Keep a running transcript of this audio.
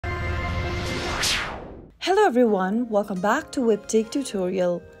Hello everyone, welcome back to Webtech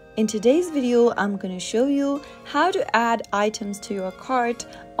Tutorial. In today's video, I'm going to show you how to add items to your cart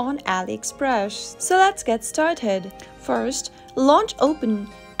on AliExpress. So let's get started. First, open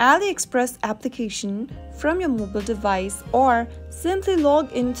AliExpress application from your mobile device or simply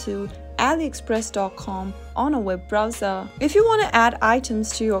log into aliexpress.com on a web browser. If you want to add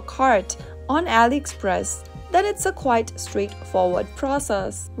items to your cart on AliExpress, then it's a quite straightforward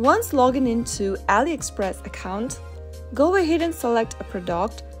process. Once logging into AliExpress account, go ahead and select a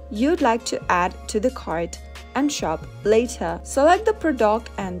product you'd like to add to the cart and shop later. Select the product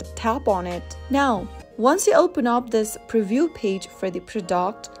and tap on it. Now, once you open up this preview page for the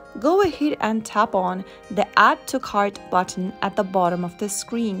product, go ahead and tap on the Add to Cart button at the bottom of the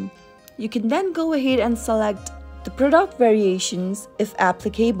screen. You can then go ahead and select the product variations if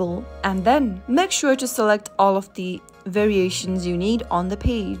applicable, and then make sure to select all of the variations you need on the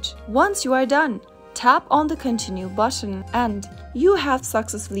page. Once you are done, tap on the Continue button and you have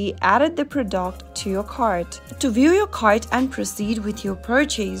successfully added the product to your cart. To view your cart and proceed with your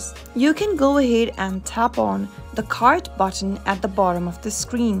purchase, you can go ahead and tap on the Cart button at the bottom of the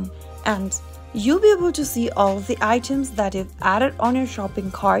screen, and you'll be able to see all of the items that you've added on your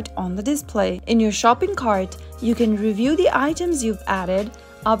shopping cart on the display. In your shopping cart, you can review the items you've added,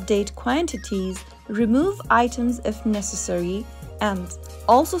 update quantities, remove items if necessary, and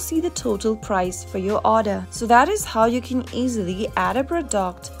also see the total price for your order. So that is how you can easily add a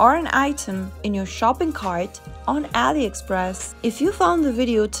product or an item in your shopping cart on AliExpress. If you found the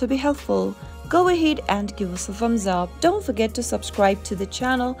video to be helpful, go ahead and give us a thumbs up. Don't forget to subscribe to the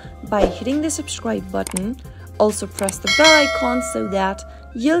channel by hitting the subscribe button. Also press the bell icon so that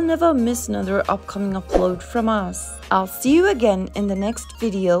you'll never miss another upcoming upload from us. I'll see you again in the next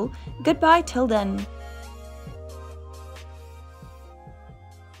video. Goodbye till then.